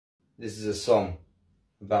This is a song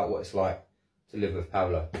about what it's like to live with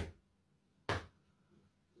Pablo.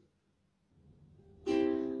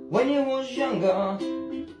 When you was younger,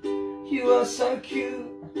 you were so cute.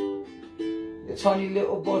 Your tiny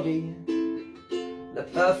little body, the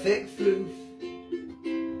perfect floof.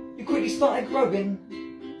 You quickly started growing,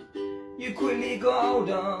 you quickly got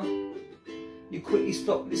older. You quickly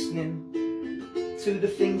stopped listening to the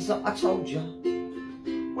things that I told you.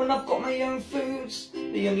 When I've got my own foods,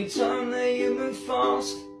 the only time that you move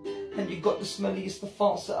fast. And you got the smelliest of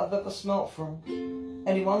farts that I've ever smelt from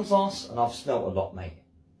anyone's ass. And I've smelt a lot, mate.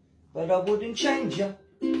 But I wouldn't change ya,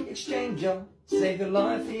 exchange ya, save your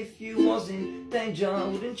life if you was in danger. I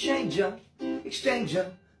wouldn't change ya, exchange ya,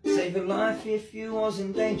 save your life if you was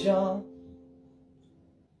in danger.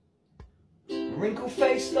 Wrinkled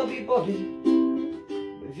face, stubby body,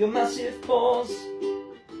 with your massive paws,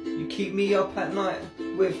 you keep me up at night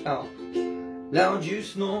with how loud you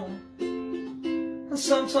snore. And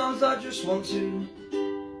sometimes I just want to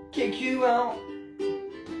kick you out,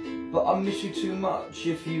 but I miss you too much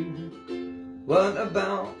if you weren't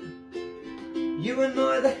about. You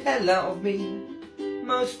annoy the hell out of me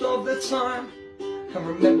most of the time. And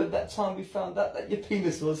remember that time we found out that your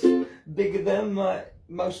penis was bigger than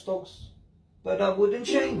most dogs. But I wouldn't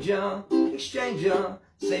change ya, exchange ya,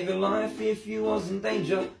 save your life if you was in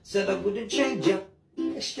danger. Said I wouldn't change ya,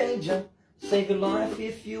 exchange ya, save your life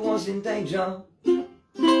if you was in danger.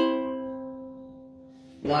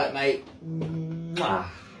 Night, mate. Mwah.